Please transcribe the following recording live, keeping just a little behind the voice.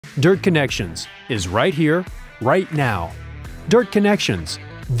Dirt Connections is right here, right now. Dirt Connections,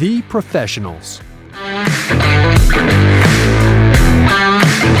 the professionals.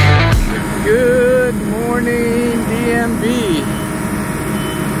 Good morning, DMV.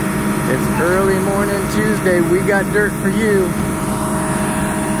 It's early morning Tuesday. We got dirt for you.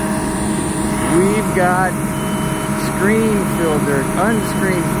 We've got screen fill dirt,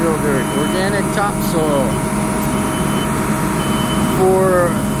 unscreened fill dirt, organic topsoil for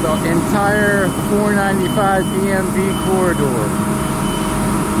the entire 495 DMV corridor.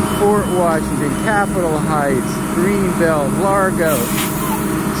 Fort Washington, Capitol Heights, Greenbelt, Largo,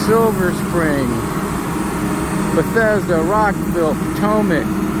 Silver Spring, Bethesda, Rockville, Potomac,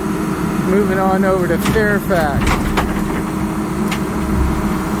 moving on over to Fairfax,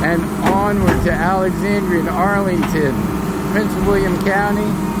 and onward to Alexandria and Arlington, Prince William County,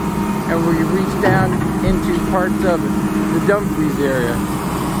 and where you reach down into parts of the Dumfries area.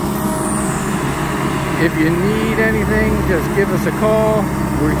 If you need anything, just give us a call.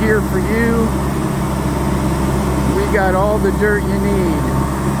 We're here for you. We got all the dirt you need.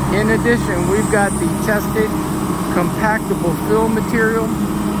 In addition, we've got the tested compactable fill material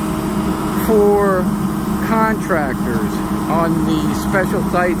for contractors on the special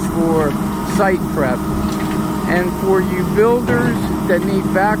sites for site prep. And for you builders that need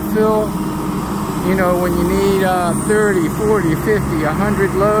backfill, you know, when you need 30, 40, 50,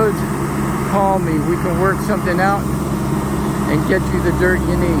 100 loads, call me. We can work something out and get you the dirt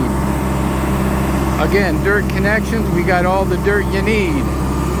you need. Again, Dirt Connections, we got all the dirt you need.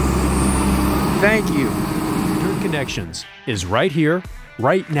 Thank you. Dirt Connections is right here,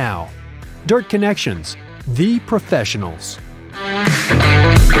 right now. Dirt Connections, the professionals.